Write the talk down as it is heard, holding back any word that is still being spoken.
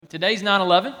Today's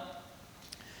 9/11.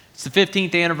 It's the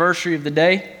 15th anniversary of the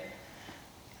day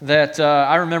that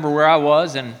I remember where I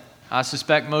was, and I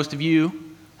suspect most of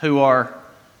you who are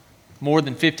more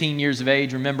than 15 years of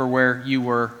age remember where you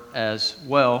were as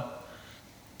well.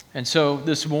 And so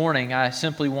this morning, I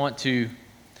simply want to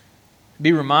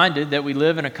be reminded that we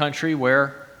live in a country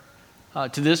where,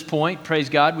 to this point, praise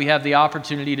God, we have the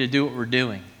opportunity to do what we're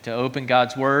doing, to open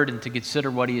God's Word and to consider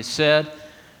what He has said,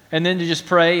 and then to just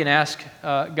pray and ask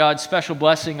God's special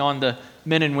blessing on the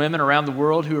men and women around the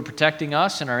world who are protecting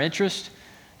us and our interest,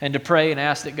 and to pray and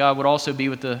ask that God would also be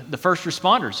with the first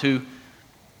responders who,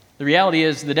 the reality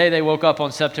is, the day they woke up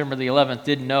on September the 11th,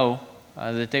 didn't know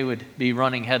that they would be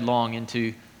running headlong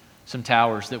into some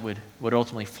towers that would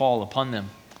ultimately fall upon them.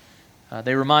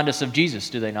 They remind us of Jesus,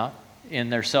 do they not, in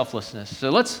their selflessness. So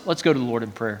let's go to the Lord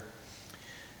in prayer.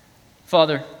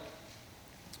 Father,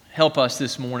 help us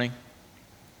this morning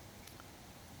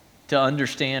to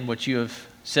understand what you have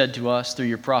said to us through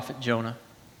your prophet Jonah.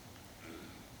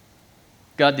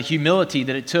 God, the humility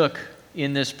that it took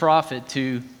in this prophet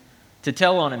to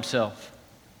tell on himself.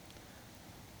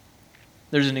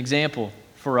 There's an example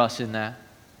for us in that.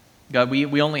 God,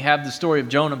 we only have the story of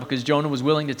Jonah because Jonah was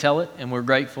willing to tell it, and we're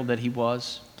grateful that he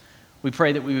was. We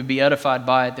pray that we would be edified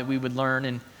by it, that we would learn.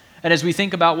 And as we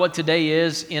think about what today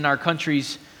is in our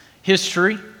country's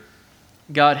history,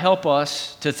 God, help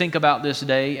us to think about this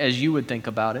day as you would think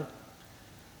about it.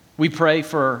 We pray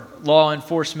for law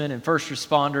enforcement and first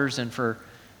responders and for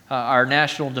our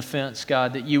national defense,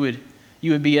 God, that you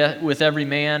would be with every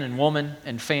man and woman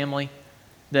and family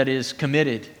that is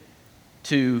committed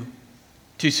to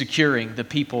securing the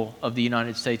people of the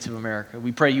United States of America.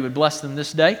 We pray you would bless them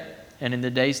this day and in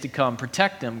the days to come.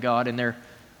 Protect them, God, in their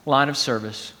line of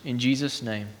service. In Jesus'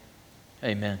 name,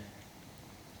 amen.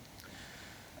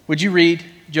 Would you read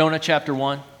Jonah chapter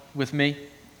 1 with me?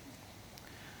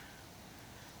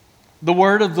 The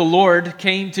word of the Lord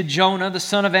came to Jonah, the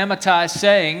son of Amittai,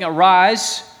 saying,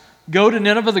 "Arise, go to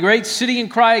Nineveh, the great city,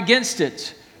 and cry against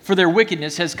it, for their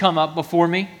wickedness has come up before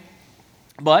me."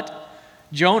 But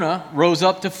Jonah rose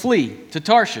up to flee to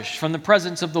Tarshish from the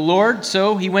presence of the Lord.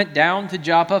 So he went down to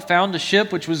Joppa, found a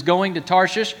ship which was going to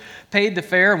Tarshish, paid the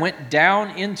fare, and went down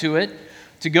into it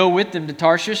to go with them to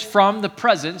Tarshish from the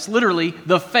presence, literally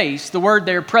the face. The word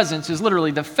there, presence, is literally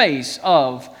the face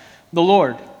of the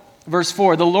Lord. Verse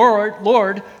 4, the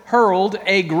Lord hurled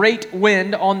a great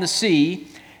wind on the sea,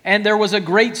 and there was a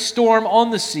great storm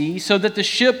on the sea, so that the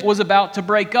ship was about to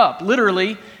break up.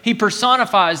 Literally, he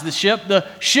personifies the ship. The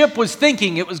ship was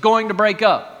thinking it was going to break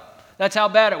up. That's how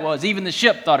bad it was. Even the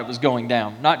ship thought it was going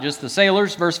down, not just the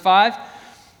sailors. Verse 5,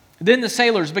 then the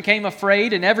sailors became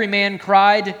afraid, and every man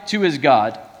cried to his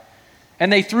God.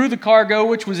 And they threw the cargo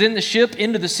which was in the ship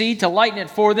into the sea to lighten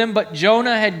it for them. But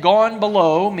Jonah had gone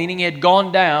below, meaning he had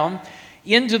gone down,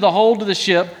 into the hold of the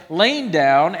ship, lain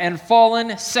down, and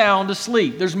fallen sound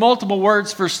asleep. There's multiple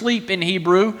words for sleep in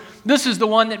Hebrew. This is the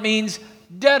one that means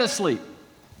dead asleep.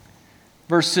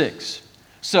 Verse 6,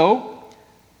 so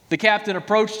the captain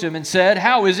approached him and said,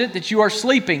 "How is it that you are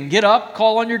sleeping? Get up,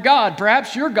 call on your God.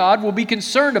 Perhaps your God will be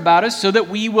concerned about us so that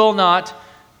we will not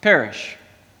perish."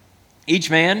 Each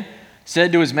man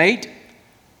said to his mate,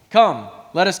 "Come,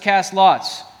 let us cast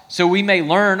lots, so we may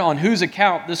learn on whose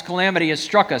account this calamity has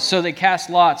struck us." So they cast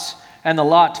lots, and the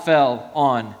lot fell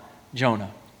on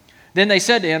Jonah. Then they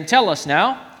said to him, "Tell us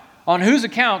now, on whose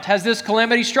account has this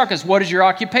calamity struck us? What is your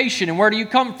occupation, and where do you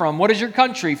come from? What is your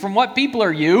country? From what people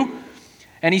are you?"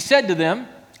 And he said to them,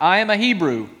 "I am a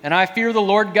Hebrew, and I fear the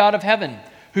Lord God of heaven,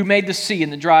 who made the sea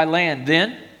and the dry land."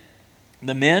 Then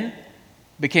the men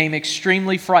became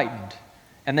extremely frightened,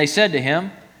 and they said to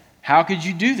him, "How could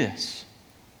you do this?"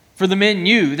 For the men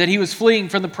knew that he was fleeing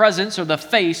from the presence or the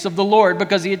face of the Lord,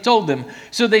 because he had told them.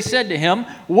 So they said to him,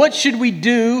 "What should we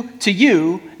do to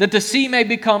you that the sea may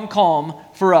become calm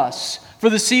for us?"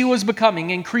 For the sea was becoming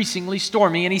increasingly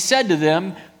stormy. And he said to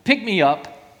them, "Pick me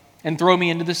up and throw me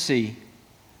into the sea.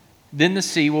 Then the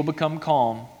sea will become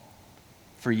calm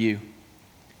for you.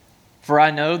 For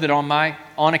I know that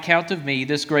on account of me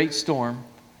this great storm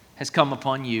has come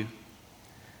upon you."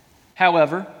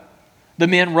 However, the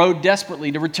men rowed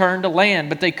desperately to return to land,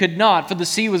 but they could not, for the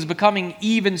sea was becoming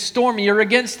even stormier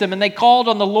against them. And they called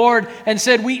on the Lord and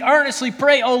said, "We earnestly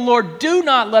pray, O Lord, do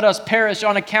not let us perish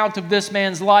on account of this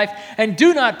man's life, and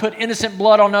do not put innocent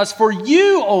blood on us, for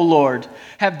you, O Lord,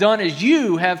 have done as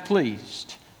you have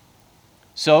pleased."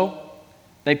 So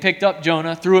they picked up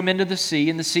Jonah, threw him into the sea,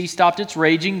 and the sea stopped its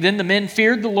raging. Then the men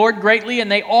feared the Lord greatly,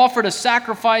 and they offered a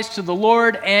sacrifice to the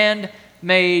Lord and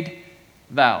made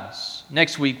vows.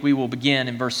 Next week we will begin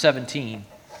in verse 17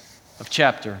 of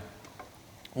chapter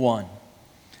 1.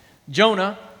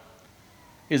 Jonah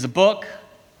is a book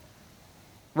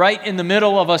right in the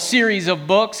middle of a series of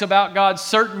books about God's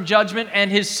certain judgment and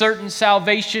his certain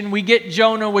salvation. We get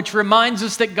Jonah, which reminds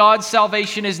us that God's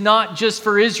salvation is not just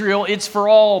for Israel, it's for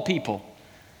all people.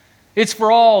 It's for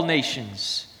all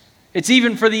nations. It's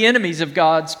even for the enemies of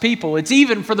God's people. It's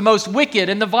even for the most wicked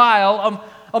and the vile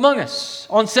among us.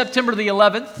 On September the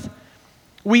 11th,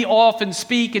 we often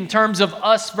speak in terms of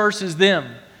us versus them,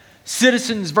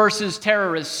 citizens versus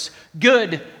terrorists,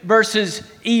 good versus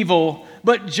evil.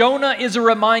 But Jonah is a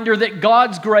reminder that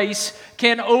God's grace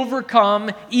can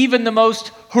overcome even the most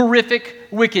horrific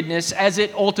wickedness, as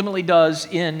it ultimately does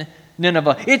in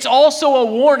Nineveh. It's also a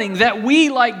warning that we,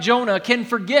 like Jonah, can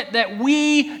forget that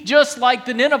we, just like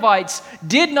the Ninevites,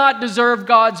 did not deserve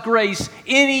God's grace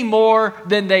any more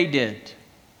than they did.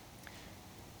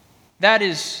 That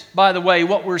is, by the way,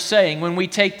 what we're saying when we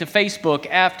take to Facebook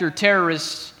after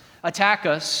terrorists attack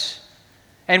us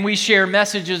and we share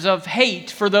messages of hate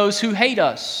for those who hate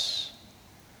us.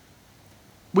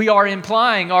 We are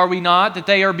implying, are we not, that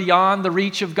they are beyond the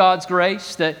reach of God's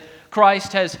grace, that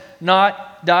Christ has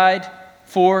not died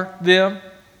for them?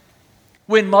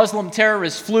 When Muslim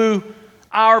terrorists flew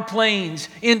our planes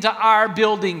into our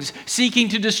buildings, seeking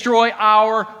to destroy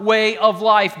our way of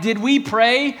life, did we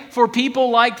pray for people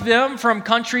like them from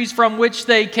countries from which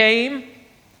they came?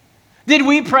 Did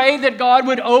we pray that God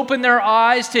would open their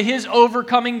eyes to his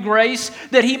overcoming grace,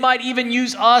 that he might even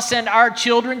use us and our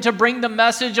children to bring the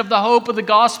message of the hope of the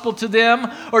gospel to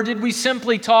them? Or did we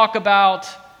simply talk about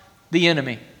the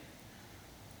enemy?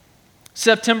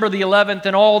 September the 11th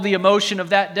and all the emotion of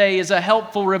that day is a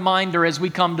helpful reminder as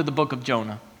we come to the book of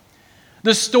Jonah.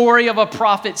 The story of a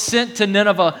prophet sent to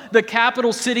Nineveh, the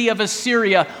capital city of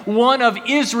Assyria, one of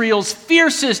Israel's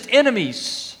fiercest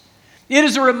enemies. It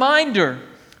is a reminder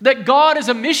that God is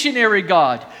a missionary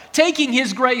God, taking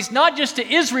his grace not just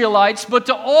to Israelites, but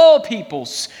to all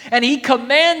peoples. And he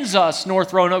commands us,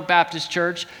 North Roanoke Baptist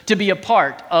Church, to be a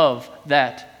part of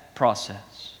that process.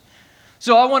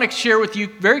 So I want to share with you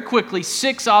very quickly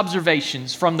 6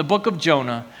 observations from the book of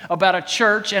Jonah about a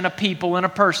church and a people and a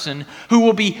person who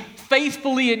will be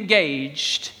faithfully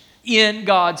engaged in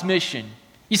God's mission.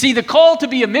 You see, the call to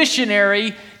be a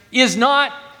missionary is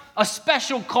not a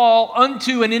special call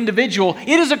unto an individual.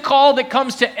 It is a call that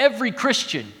comes to every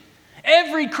Christian.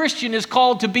 Every Christian is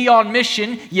called to be on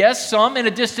mission. Yes, some in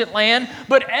a distant land,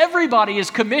 but everybody is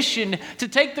commissioned to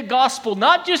take the gospel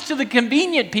not just to the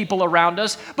convenient people around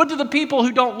us, but to the people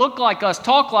who don't look like us,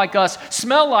 talk like us,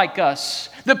 smell like us.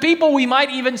 The people we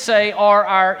might even say are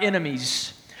our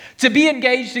enemies. To be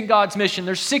engaged in God's mission,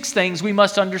 there's 6 things we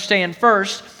must understand.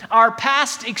 First, our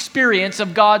past experience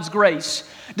of God's grace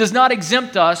does not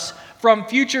exempt us from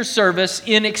future service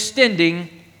in extending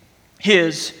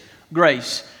his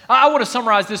grace. I want to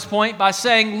summarize this point by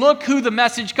saying, look who the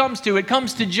message comes to. It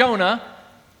comes to Jonah,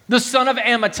 the son of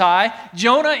Amittai.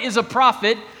 Jonah is a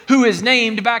prophet who is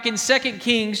named back in 2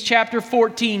 Kings chapter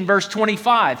 14, verse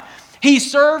 25. He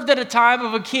served at a time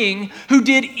of a king who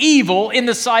did evil in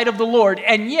the sight of the Lord,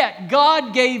 and yet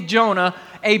God gave Jonah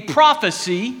a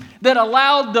prophecy that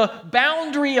allowed the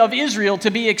boundary of Israel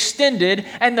to be extended,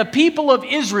 and the people of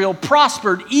Israel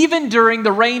prospered even during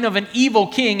the reign of an evil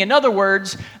king. In other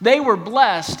words, they were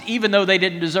blessed even though they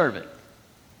didn't deserve it.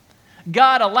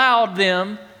 God allowed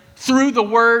them, through the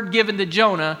word given to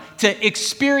Jonah, to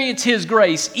experience his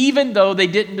grace even though they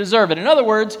didn't deserve it. In other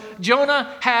words,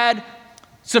 Jonah had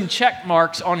some check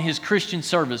marks on his Christian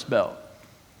service belt.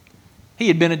 He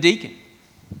had been a deacon.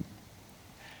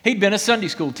 He'd been a Sunday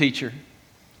school teacher.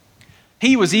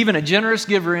 He was even a generous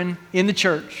giver in the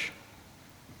church.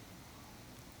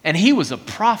 And he was a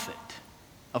prophet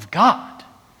of God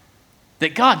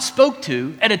that God spoke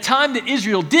to at a time that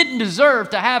Israel didn't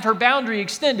deserve to have her boundary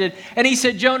extended. And he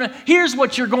said, Jonah, here's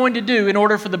what you're going to do in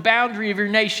order for the boundary of your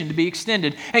nation to be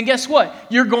extended. And guess what?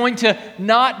 You're going to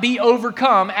not be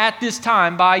overcome at this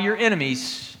time by your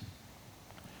enemies.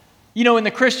 You know, in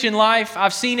the Christian life,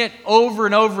 I've seen it over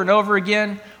and over and over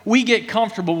again. We get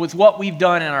comfortable with what we've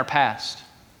done in our past.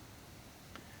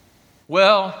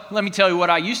 Well, let me tell you what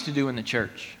I used to do in the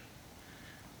church.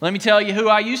 Let me tell you who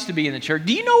I used to be in the church.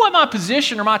 Do you know what my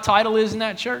position or my title is in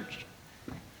that church?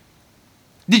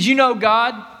 Did you know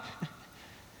God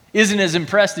isn't as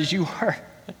impressed as you are?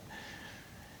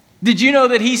 Did you know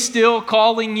that he's still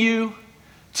calling you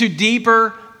to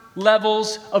deeper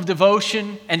levels of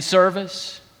devotion and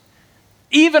service?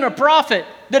 Even a prophet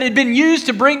that had been used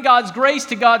to bring God's grace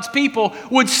to God's people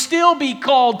would still be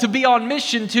called to be on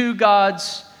mission to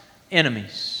God's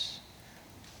enemies.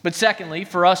 But secondly,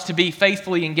 for us to be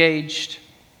faithfully engaged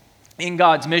in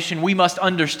God's mission, we must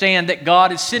understand that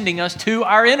God is sending us to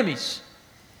our enemies.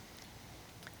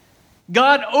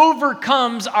 God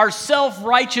overcomes our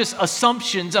self-righteous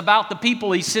assumptions about the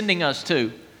people He's sending us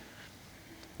to.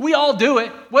 We all do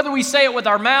it, whether we say it with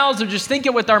our mouths or just think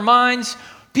it with our minds.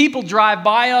 People drive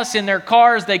by us in their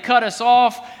cars, they cut us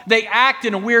off, they act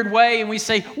in a weird way, and we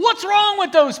say, what's wrong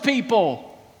with those people?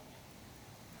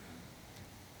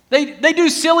 They do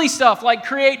silly stuff like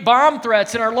create bomb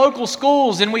threats in our local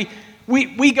schools, and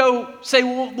we go say,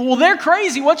 well, they're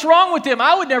crazy. What's wrong with them?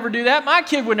 I would never do that. My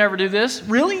kid would never do this.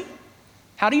 Really?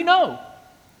 How do you know?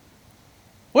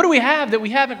 What do we have that we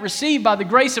haven't received by the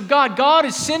grace of God? God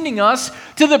is sending us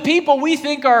to the people we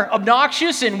think are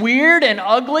obnoxious and weird and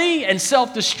ugly and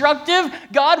self-destructive.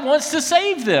 God wants to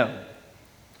save them.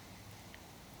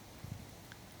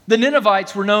 The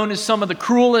Ninevites were known as some of the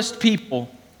cruelest people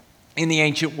in the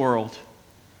ancient world.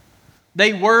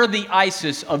 They were the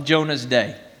ISIS of Jonah's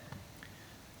day.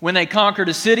 When they conquered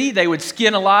a city, they would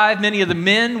skin alive many of the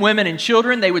men, women, and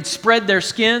children. They would spread their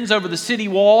skins over the city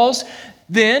walls.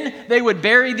 Then they would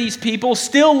bury these people,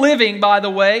 still living, by the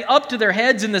way, up to their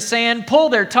heads in the sand, pull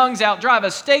their tongues out, drive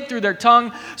a stake through their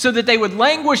tongue so that they would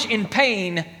languish in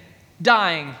pain,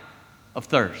 dying of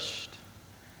thirst.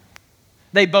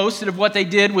 They boasted of what they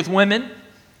did with women.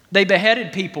 They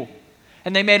beheaded people,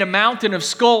 and they made a mountain of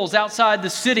skulls outside the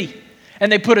city.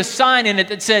 And they put a sign in it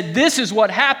that said, "This is what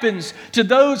happens to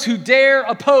those who dare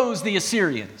oppose the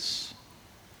Assyrians."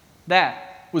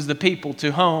 That was the people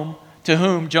to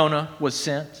whom Jonah was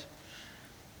sent.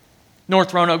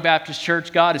 North Roanoke Baptist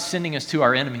Church, God is sending us to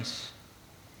our enemies.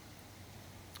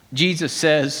 Jesus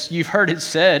says, you've heard it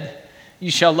said,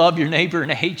 you shall love your neighbor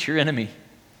and hate your enemy.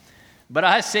 But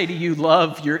I say to you,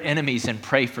 love your enemies and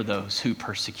pray for those who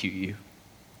persecute you.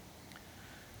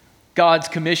 God's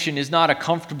commission is not a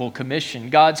comfortable commission.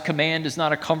 God's command is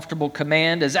not a comfortable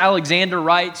command. As Alexander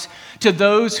writes, to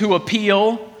those who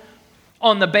appeal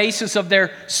on the basis of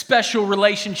their special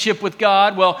relationship with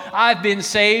God, well, I've been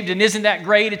saved and isn't that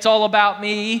great? It's all about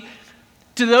me.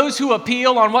 To those who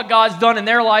appeal on what God's done in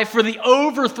their life for the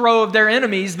overthrow of their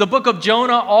enemies, the book of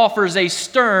Jonah offers a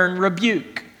stern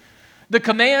rebuke. The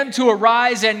command to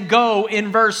arise and go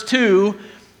in verse 2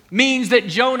 means that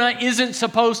Jonah isn't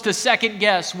supposed to second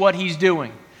guess what he's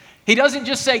doing. He doesn't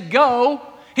just say go,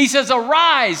 he says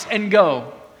arise and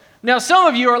go. Now some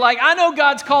of you are like, I know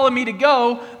God's calling me to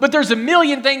go, but there's a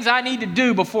million things I need to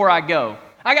do before I go.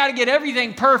 I got to get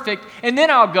everything perfect and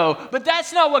then I'll go. But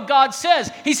that's not what God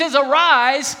says. He says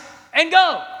arise and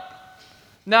go.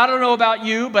 Now I don't know about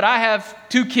you, but I have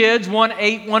two kids, one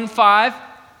 8, one 5.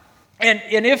 And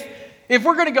if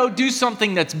we're going to go do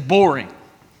something that's boring,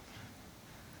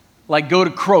 like go to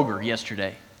Kroger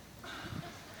yesterday.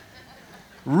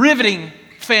 Riveting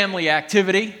family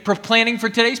activity, planning for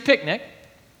today's picnic.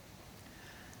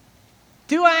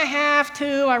 Do I have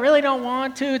to? I really don't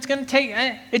want to. It's going to take...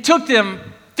 It took them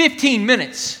 15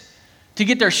 minutes to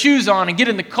get their shoes on and get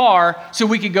in the car so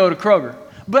we could go to Kroger.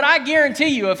 But I guarantee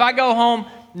you, if I go home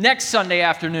next Sunday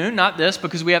afternoon, not this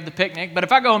because we have the picnic, but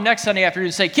if I go home next Sunday afternoon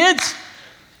and say, kids,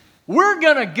 we're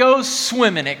going to go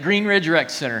swimming at Green Ridge Rec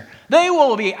Center. They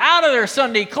will be out of their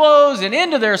Sunday clothes and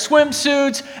into their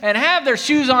swimsuits and have their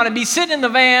shoes on and be sitting in the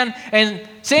van. And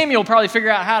Samuel will probably figure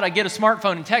out how to get a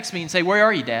smartphone and text me and say, where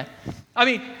are you, Dad? I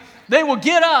mean, they will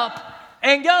get up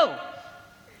and go.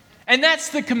 And that's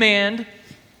the command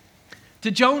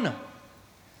to Jonah.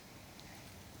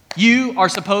 You are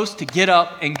supposed to get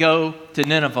up and go to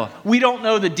Nineveh. We don't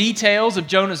know the details of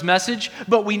Jonah's message,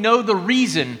 but we know the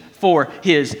reason for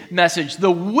his message.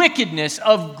 The wickedness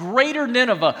of greater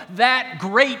Nineveh, that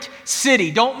great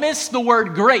city. Don't miss the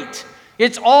word great.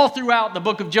 It's all throughout the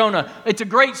book of Jonah. It's a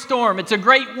great storm. It's a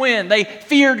great wind. They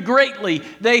feared greatly.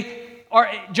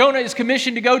 Jonah is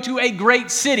commissioned to go to a great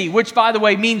city, which, by the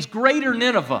way, means greater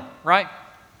Nineveh, right?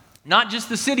 Not just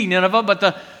the city Nineveh, but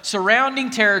the surrounding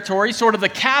territory, sort of the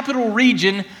capital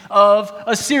region of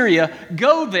Assyria.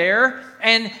 Go there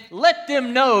and let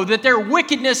them know that their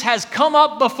wickedness has come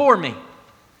up before me.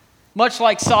 Much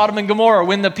like Sodom and Gomorrah,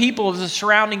 when the people of the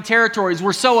surrounding territories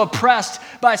were so oppressed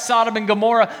by Sodom and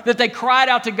Gomorrah that they cried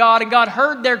out to God, and God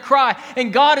heard their cry.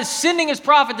 And God is sending his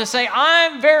prophet to say,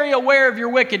 I'm very aware of your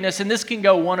wickedness, and this can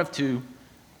go one of two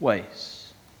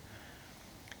ways.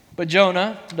 But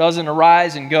Jonah doesn't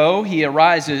arise and go. He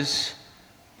arises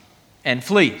and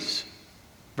flees.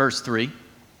 Verse 3.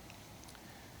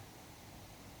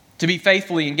 To be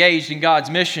faithfully engaged in God's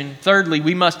mission, thirdly,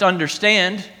 we must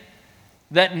understand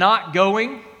that not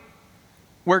going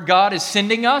where God is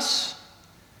sending us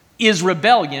is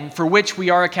rebellion for which we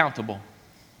are accountable.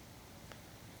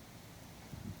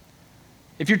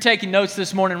 If you're taking notes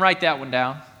this morning, write that one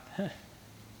down.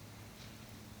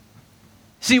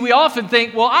 See, we often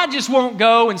think, well, I just won't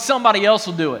go and somebody else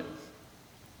will do it.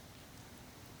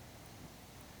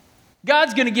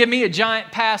 God's going to give me a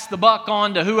giant pass the buck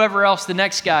on to whoever else the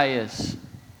next guy is.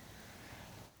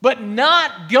 But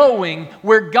not going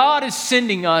where God is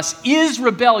sending us is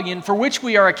rebellion for which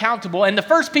we are accountable. And the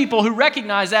first people who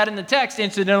recognize that in the text,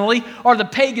 incidentally, are the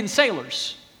pagan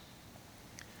sailors.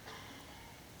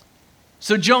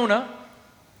 So Jonah,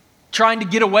 trying to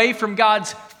get away from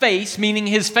God's face, meaning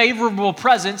his favorable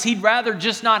presence, he'd rather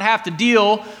just not have to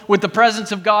deal with the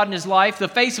presence of God in his life, the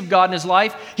face of God in his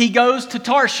life. He goes to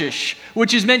Tarshish,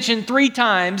 which is mentioned 3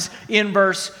 times in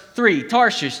verse 3.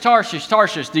 Tarshish, Tarshish,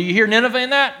 Tarshish. Do you hear Nineveh in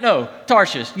that? No,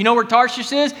 Tarshish. You know where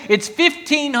Tarshish is? It's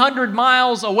 1,500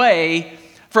 miles away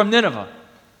from Nineveh,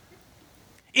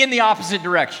 in the opposite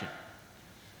direction.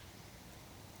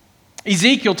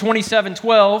 Ezekiel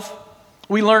 27:12,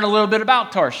 we learn a little bit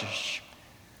about Tarshish.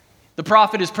 The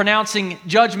prophet is pronouncing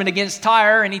judgment against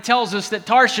Tyre, and he tells us that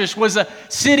Tarshish was a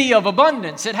city of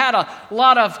abundance. It had a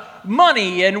lot of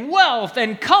money and wealth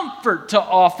and comfort to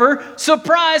offer.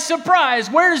 Surprise, surprise.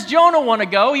 Where does Jonah want to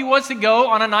go? He wants to go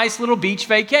on a nice little beach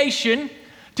vacation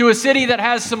to a city that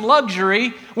has some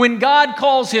luxury when God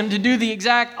calls him to do the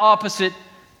exact opposite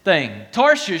thing.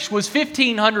 Tarshish was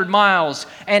 1,500 miles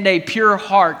and a pure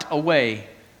heart away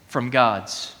from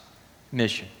God's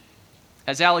mission.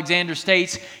 As Alexander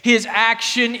states, his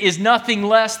action is nothing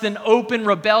less than open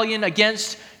rebellion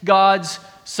against God's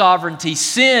sovereignty.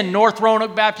 Sin, North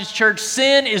Roanoke Baptist Church,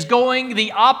 sin is going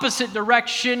the opposite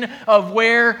direction of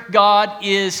where God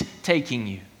is taking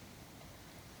you.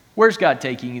 Where's God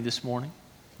taking you this morning?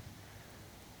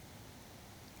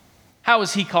 How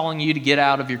is He calling you to get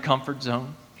out of your comfort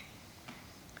zone?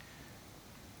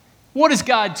 What is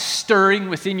God stirring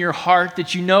within your heart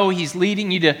that you know He's leading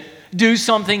you to do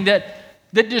something that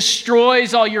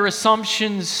destroys all your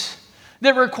assumptions,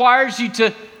 that requires you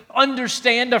to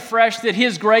understand afresh that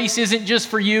His grace isn't just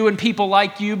for you and people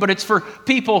like you, but it's for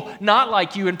people not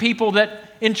like you and people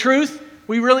that, in truth,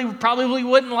 we really probably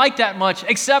wouldn't like that much,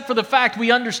 except for the fact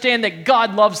we understand that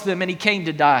God loves them and He came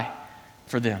to die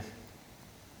for them.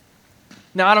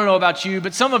 Now, I don't know about you,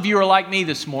 but some of you are like me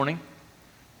this morning.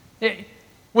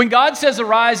 When God says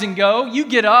arise and go, you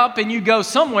get up and you go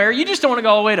somewhere. You just don't want to go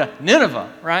all the way to Nineveh,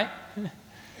 right?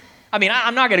 I mean,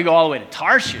 I'm not going to go all the way to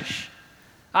Tarshish.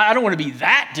 I don't want to be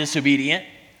that disobedient.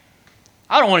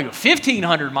 I don't want to go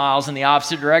 1,500 miles in the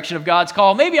opposite direction of God's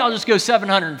call. Maybe I'll just go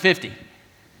 750.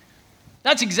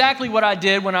 That's exactly what I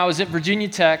did when I was at Virginia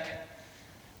Tech,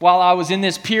 while I was in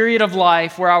this period of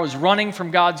life where I was running from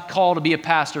God's call to be a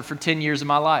pastor for 10 years of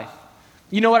my life.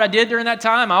 You know what I did during that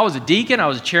time? I was a deacon. I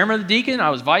was a chairman of the deacon. I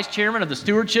was vice chairman of the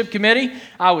stewardship committee.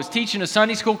 I was teaching a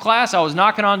Sunday school class. I was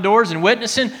knocking on doors and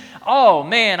witnessing. Oh,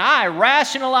 man, I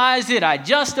rationalized it. I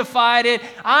justified it.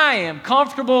 I am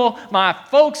comfortable. My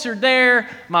folks are there.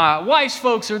 My wife's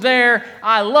folks are there.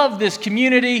 I love this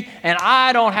community, and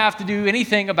I don't have to do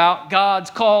anything about God's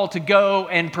call to go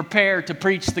and prepare to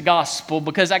preach the gospel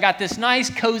because I got this nice,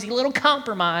 cozy little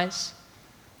compromise.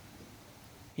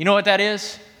 You know what that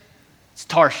is? It's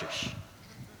Tarshish.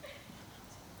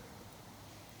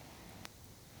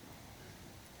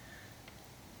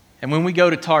 And when we go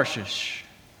to Tarshish,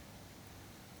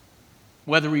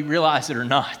 whether we realize it or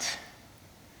not,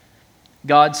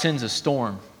 God sends a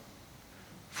storm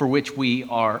for which we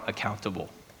are accountable.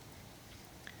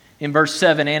 In verse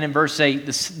 7 and in verse 8,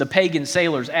 the pagan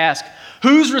sailors ask,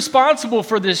 who's responsible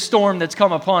for this storm that's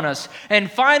come upon us? And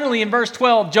finally, in verse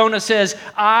 12, Jonah says,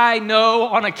 I know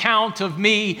on account of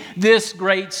me, this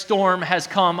great storm has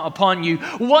come upon you.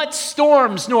 What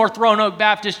storms, North Roanoke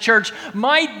Baptist Church,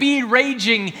 might be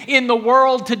raging in the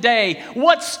world today?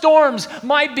 What storms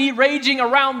might be raging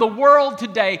around the world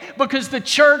today because the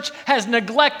church has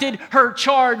neglected her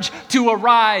charge to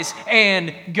arise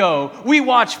and go? We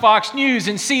watch Fox News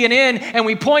and CNN and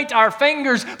we point our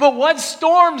fingers, but what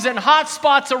storms and hot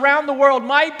spots around the world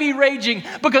might be raging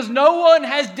because no one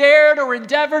has dared or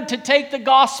endeavored to take the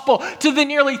gospel to the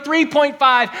nearly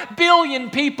 3.5 billion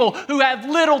people who have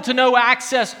little to no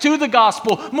access to the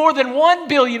gospel, more than 1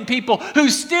 billion people who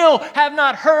still have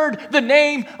not heard the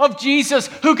name of Jesus,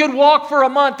 who could walk for a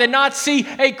month and not see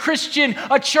a Christian,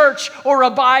 a church, or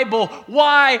a Bible.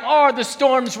 Why are the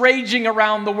storms raging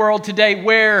around the world today?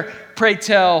 Where, pray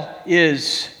tell,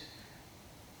 is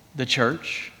the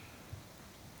church?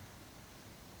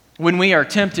 When we are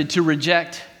tempted to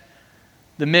reject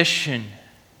the mission,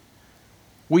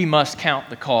 we must count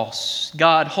the costs.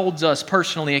 God holds us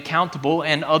personally accountable,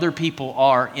 and other people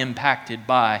are impacted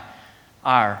by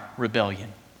our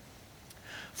rebellion.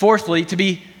 Fourthly, to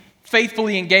be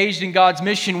faithfully engaged in God's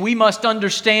mission, we must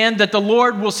understand that the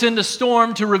Lord will send a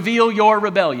storm to reveal your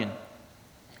rebellion.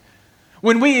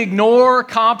 When we ignore,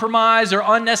 compromise, or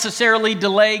unnecessarily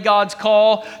delay God's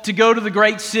call to go to the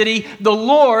great city, the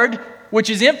Lord, which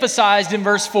is emphasized in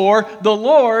verse 4, the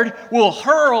Lord will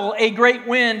hurl a great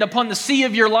wind upon the sea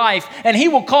of your life, and He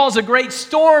will cause a great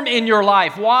storm in your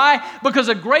life. Why? Because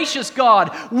a gracious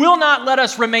God will not let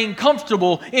us remain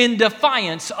comfortable in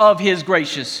defiance of His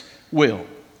gracious will.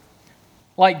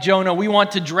 Like Jonah, we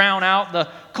want to drown out the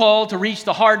call to reach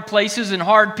the hard places and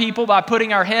hard people by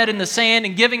putting our head in the sand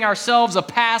and giving ourselves a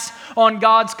pass on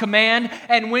God's command.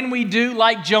 And when we do,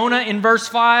 like Jonah in verse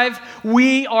 5,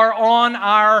 we are on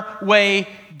our way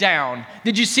down.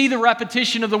 Did you see the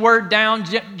repetition of the word down?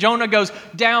 Jonah goes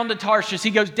down to Tarshish.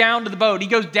 He goes down to the boat. He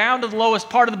goes down to the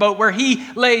lowest part of the boat where he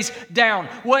lays down.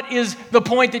 What is the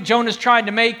point that Jonah's trying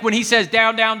to make when he says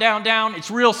down, down, down, down?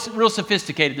 It's real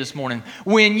sophisticated this morning.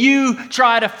 When you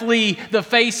try to flee the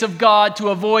face of God to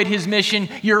avoid His mission,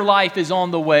 your life is on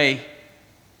the way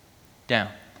down.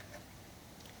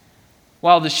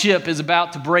 While the ship is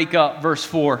about to break up, verse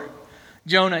 4,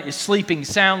 Jonah is sleeping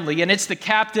soundly, and it's the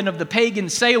captain of the pagan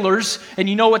sailors, and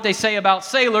you know what they say about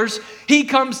sailors. He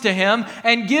comes to him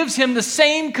and gives him the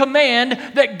same command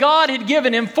that God had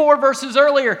given him 4 verses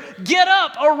earlier. Get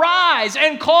up, arise,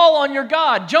 and call on your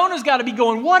God. Jonah's got to be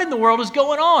going, what in the world is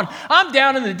going on? I'm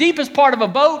down in the deepest part of a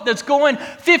boat that's going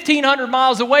 1,500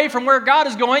 miles away from where God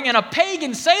is going, and a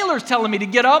pagan sailor's telling me to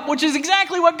get up, which is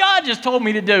exactly what God just told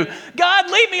me to do. God,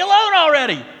 leave me alone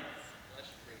already.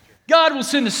 God will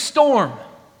send a storm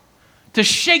to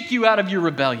shake you out of your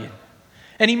rebellion.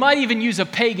 And He might even use a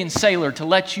pagan sailor to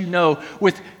let you know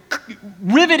with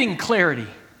riveting clarity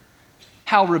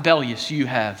how rebellious you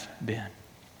have been.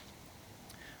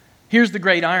 Here's the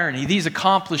great irony. These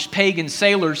accomplished pagan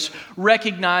sailors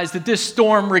recognize that this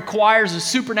storm requires a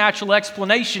supernatural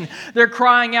explanation. They're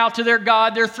crying out to their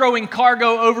God. They're throwing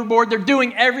cargo overboard. They're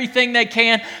doing everything they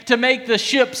can to make the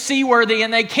ship seaworthy,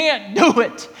 and they can't do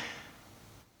it.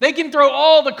 They can throw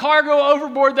all the cargo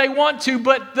overboard they want to,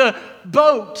 but the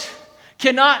boat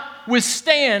cannot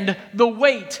withstand the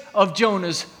weight of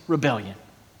Jonah's rebellion.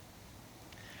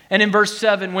 And in verse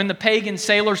 7, when the pagan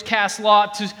sailors cast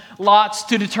lots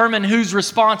to determine who's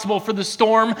responsible for the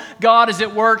storm, God is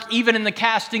at work even in the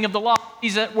casting of the lots.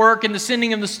 He's at work in the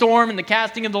sending of the storm and the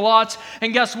casting of the lots.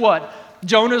 And guess what?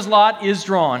 Jonah's lot is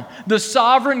drawn. The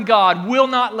sovereign God will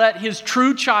not let His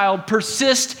true child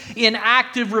persist in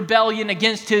active rebellion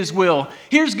against His will.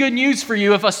 Here's good news for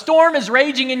you. If a storm is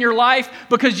raging in your life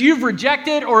because you've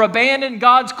rejected or abandoned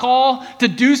God's call to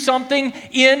do something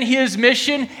in His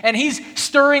mission, and He's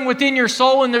stirring within your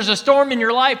soul and there's a storm in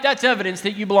your life, that's evidence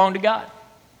that you belong to God.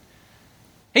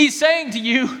 He's saying to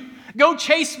you, go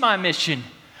chase my mission.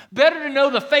 Better to know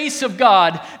the face of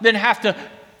God than have to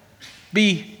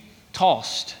be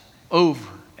tossed over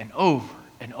and over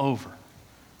and over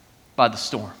by the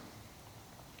storm.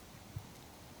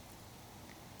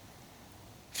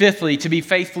 Fifthly, to be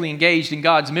faithfully engaged in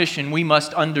God's mission, we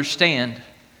must understand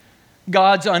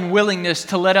God's unwillingness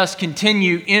to let us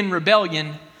continue in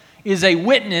rebellion is a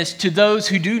witness to those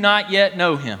who do not yet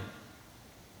know Him.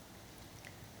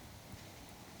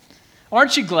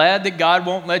 Aren't you glad that God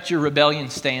won't let your rebellion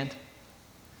stand?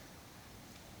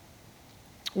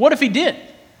 What if He did?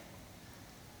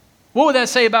 What would that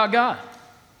say about God?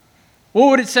 What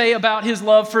would it say about His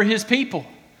love for His people?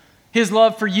 His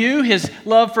love for you, His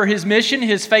love for His mission,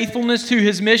 His faithfulness to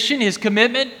His mission, His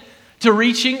commitment to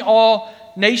reaching all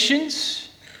nations?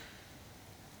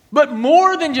 But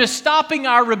more than just stopping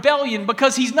our rebellion,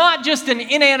 because He's not just an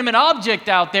inanimate object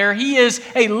out there. He is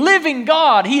a living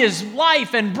God. He is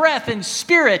life and breath and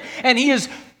spirit, and He is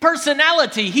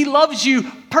personality. He loves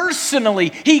you personally.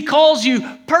 He calls you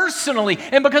personally.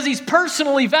 And because He's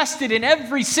personally vested in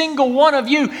every single one of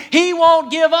you, He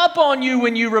won't give up on you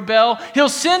when you rebel. He'll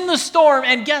send the storm.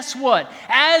 And guess what?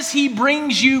 As He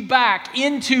brings you back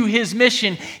into His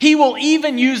mission, He will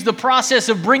even use the process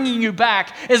of bringing you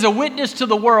back as a witness to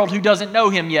the world who doesn't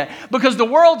know Him yet. Because the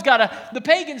world's the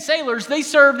pagan sailors, they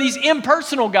serve these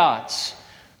impersonal gods.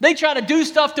 They try to do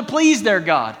stuff to please their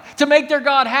God, to make their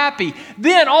God happy.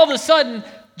 Then all of a sudden,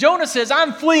 Jonah says,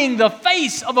 I'm fleeing the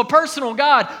face of a personal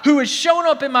God who has shown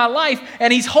up in my life,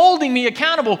 and He's holding me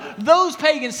accountable. Those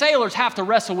pagan sailors have to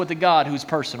wrestle with the God who's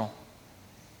personal.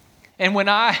 And when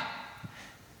I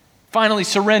finally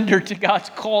surrendered to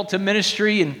God's call to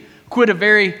ministry and quit a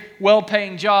very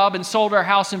well-paying job and sold our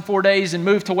house in 4 days and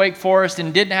moved to Wake Forest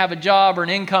and didn't have a job or an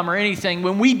income or anything,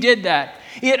 when we did that,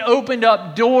 it opened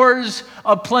up doors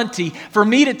of plenty for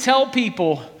me to tell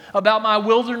people about my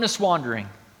wilderness wandering,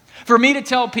 for me to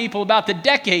tell people about the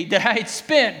decade that I had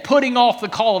spent putting off the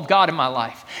call of God in my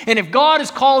life. And if God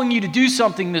is calling you to do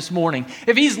something this morning,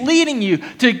 if He's leading you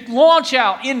to launch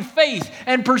out in faith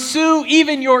and pursue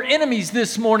even your enemies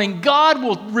this morning, God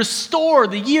will restore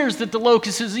the years that the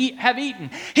locusts have eaten.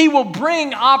 He will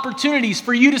bring opportunities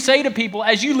for you to say to people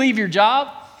as you leave your job,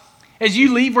 as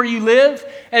you leave where you live,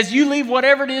 as you leave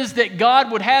whatever it is that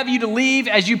God would have you to leave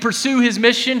as you pursue His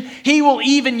mission, He will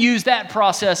even use that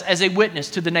process as a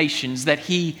witness to the nations that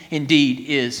He indeed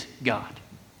is God.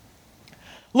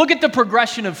 Look at the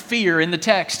progression of fear in the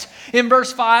text. In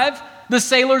verse 5, the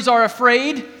sailors are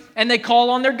afraid and they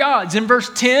call on their gods. In verse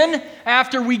 10,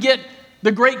 after we get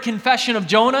the great confession of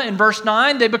Jonah in verse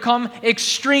 9, they become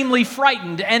extremely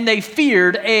frightened and they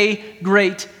feared a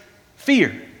great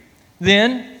fear.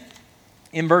 Then,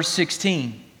 in verse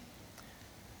 16,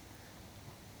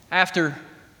 after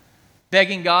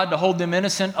begging God to hold them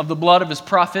innocent of the blood of His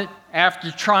prophet,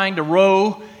 after trying to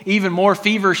row even more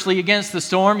feverishly against the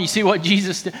storm, you see what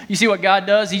God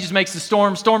does? He just makes the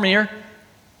storm stormier.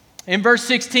 In verse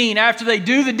 16, after they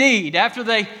do the deed, after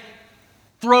they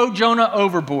throw Jonah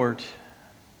overboard,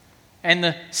 and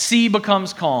the sea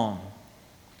becomes calm,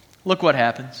 look what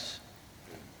happens.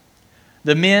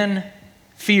 The men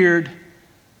feared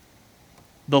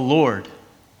the Lord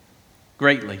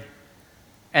greatly,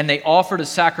 and they offered a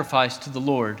sacrifice to the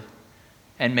Lord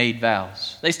and made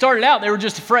vows. They started out, they were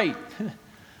just afraid.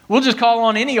 We'll just call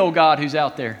on any old God who's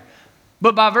out there.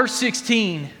 But by verse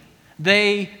 16,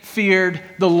 they feared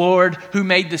the Lord who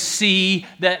made the sea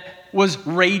that was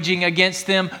raging against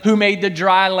them, who made the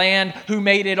dry land, who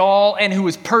made it all, and who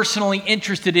was personally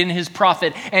interested in His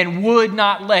prophet and would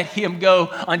not let him go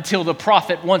until the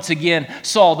prophet once again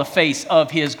saw the face of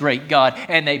his great God.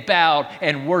 And they bowed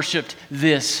and worshiped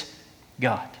this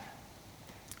God.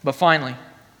 But finally,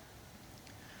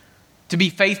 to be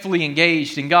faithfully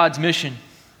engaged in God's mission,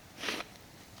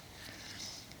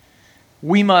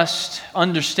 we must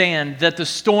understand that the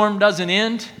storm doesn't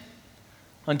end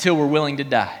until we're willing to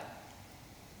die.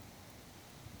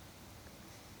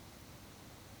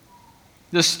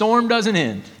 The storm doesn't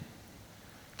end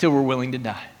till we're willing to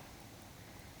die.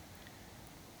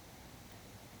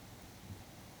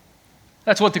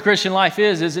 That's what the Christian life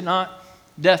is it not?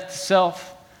 Death to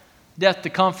self, death to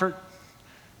comfort,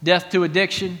 death to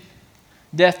addiction,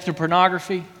 death to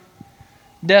pornography,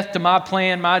 death to my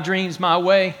plan, my dreams, my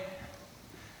way,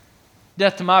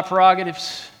 death to my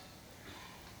prerogatives,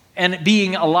 and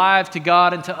being alive to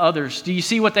God and to others. Do you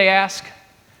see what they ask?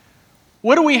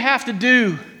 What do we have to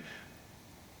do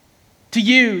to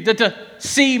you that the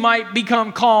sea might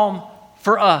become calm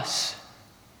for us?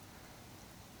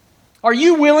 Are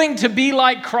you willing to be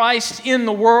like Christ in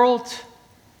the world?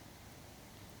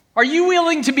 Are you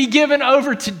willing to be given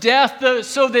over to death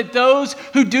so that those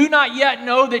who do not yet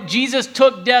know that Jesus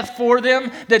took death for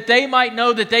them, that they might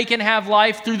know that they can have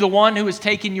life through the one who has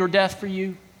taken your death for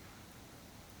you?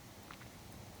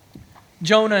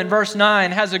 Jonah in verse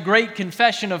 9 has a great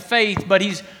confession of faith, but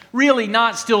he's really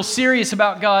not still serious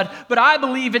about God. But I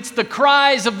believe it's the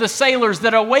cries of the sailors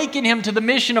that awaken him to the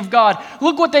mission of God.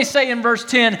 Look what they say in verse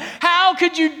 10. How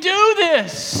could you do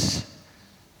this?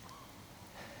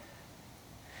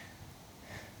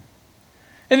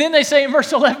 And then they say in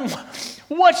verse 11,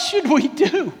 what should we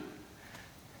do?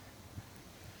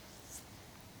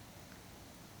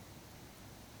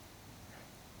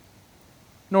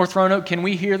 North Roanoke, can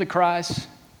we hear the cries?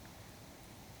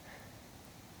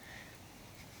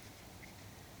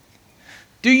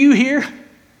 Do you hear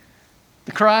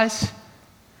the cries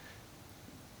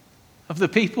of the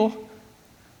people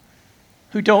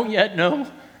who don't yet know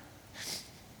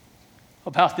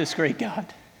about this great God?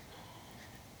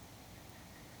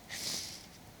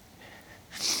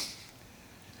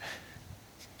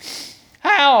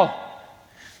 How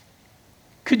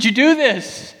could you do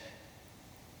this?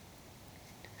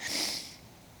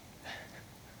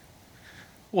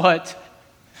 What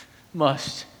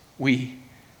must we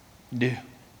do?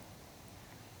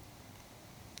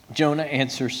 Jonah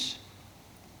answers,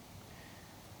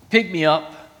 pick me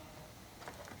up,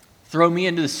 throw me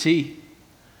into the sea,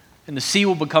 and the sea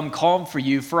will become calm for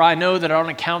you, for I know that on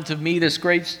account of me this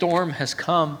great storm has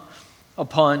come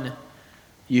upon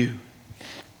you.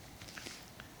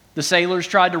 The sailors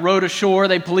tried to row to shore.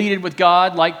 They pleaded with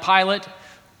God like Pilate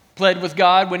pled with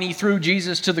God when he threw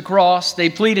Jesus to the cross. They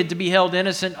pleaded to be held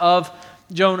innocent of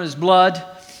Jonah's blood,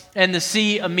 and the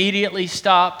sea immediately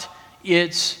stopped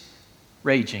its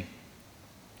raging.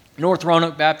 North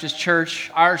Roanoke Baptist Church,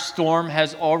 our storm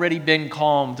has already been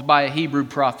calmed by a Hebrew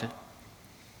prophet.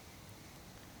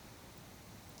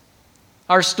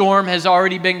 Our storm has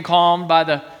already been calmed by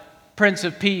the Prince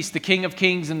of Peace, the King of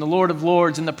Kings and the Lord of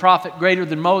Lords, and the prophet greater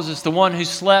than Moses, the one who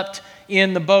slept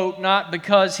in the boat, not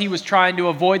because he was trying to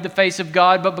avoid the face of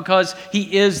God, but because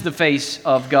he is the face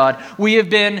of God. We have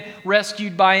been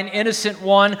rescued by an innocent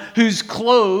one whose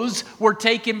clothes were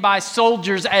taken by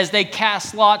soldiers as they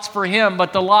cast lots for him,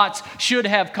 but the lots should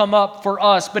have come up for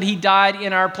us, but he died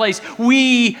in our place.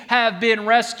 We have been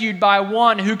rescued by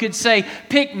one who could say,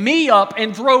 pick me up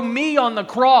and throw me on the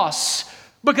cross,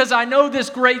 because I know this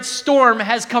great storm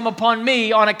has come upon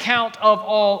me on account of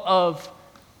all of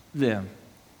them.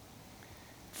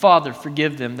 Father,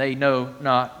 forgive them. They know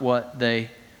not what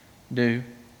they do.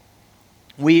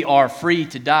 We are free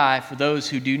to die for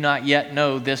those who do not yet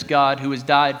know this God who has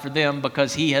died for them,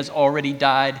 because he has already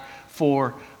died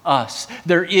for us.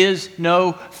 There is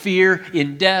no fear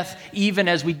in death, even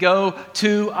as we go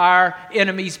to our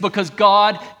enemies, because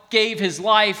God gave his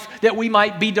life that we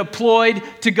might be deployed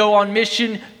to go on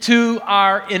mission to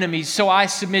our enemies. So I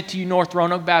submit to you, North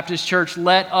Roanoke Baptist Church,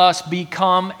 let us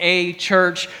become a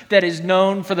church that is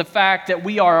known for the fact that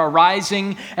we are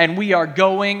arising and we are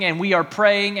going and we are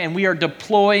praying and we are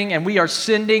deploying and we are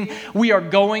sending. We are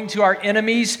going to our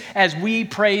enemies as we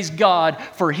praise God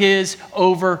for his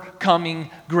overcoming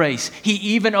grace. He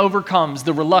even overcomes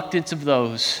the reluctance of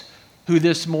those who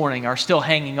this morning are still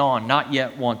hanging on, not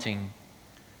yet wanting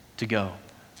to go.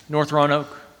 North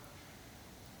Roanoke,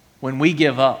 when we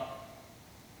give up,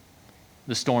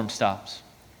 the storm stops.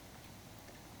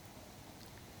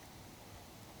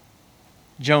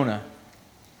 Jonah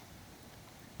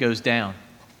goes down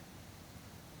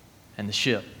and the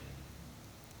ship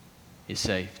is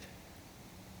saved.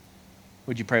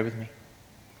 Would you pray with me?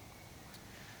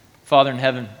 Father in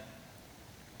heaven,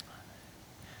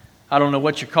 I don't know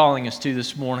what you're calling us to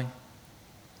this morning,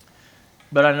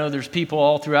 but I know there's people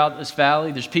all throughout this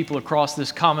valley. There's people across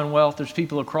this commonwealth. There's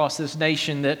people across this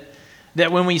nation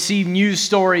that when we see news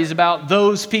stories about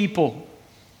those people,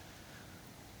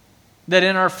 that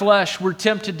in our flesh we're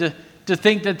tempted to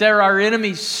think that they're our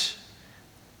enemies,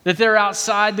 that they're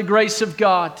outside the grace of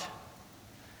God.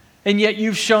 And yet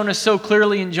you've shown us so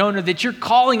clearly in Jonah that you're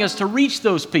calling us to reach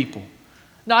those people,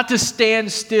 not to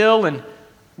stand still and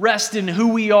rest in who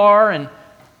we are and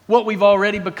what we've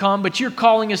already become, but you're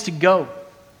calling us to go,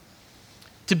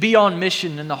 to be on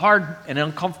mission in the hard and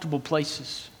uncomfortable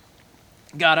places.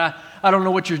 God, I don't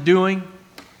know what you're doing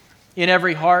in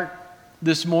every heart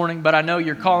this morning, but I know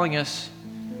you're calling us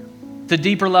to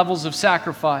deeper levels of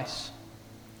sacrifice.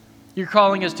 You're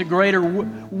calling us to greater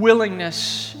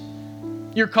willingness.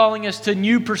 You're calling us to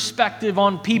new perspective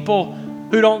on people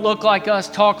who don't look like us,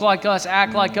 talk like us,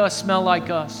 act like us, smell like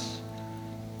us.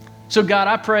 So God,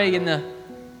 I pray in the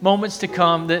moments to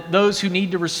come that those who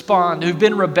need to respond, who've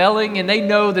been rebelling and they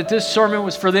know that this sermon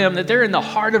was for them, that they're in the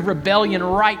heart of rebellion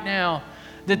right now,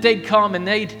 that they'd come and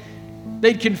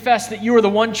they'd confess that you are the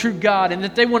one true God and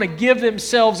that they want to give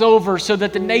themselves over so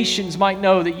that the nations might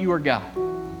know that you are God.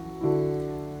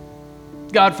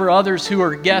 God, for others who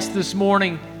are guests this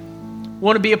morning,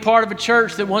 want to be a part of a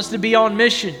church that wants to be on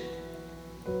mission,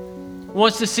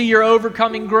 wants to see your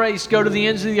overcoming grace go to the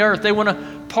ends of the earth. They want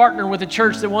to partner with a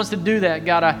church that wants to do that.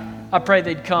 God, I pray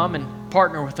they'd come and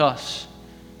partner with us.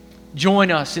 Join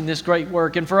us in this great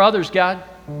work. And for others, God,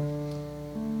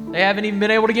 they haven't even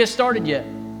been able to get started yet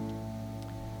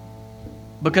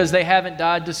because they haven't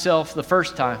died to self the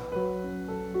first time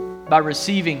by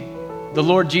receiving the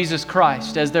Lord Jesus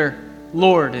Christ as their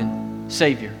Lord and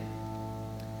Savior.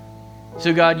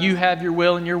 So God, you have your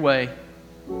will and your way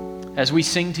as we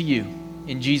sing to you.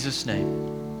 In Jesus'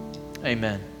 name,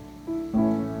 amen.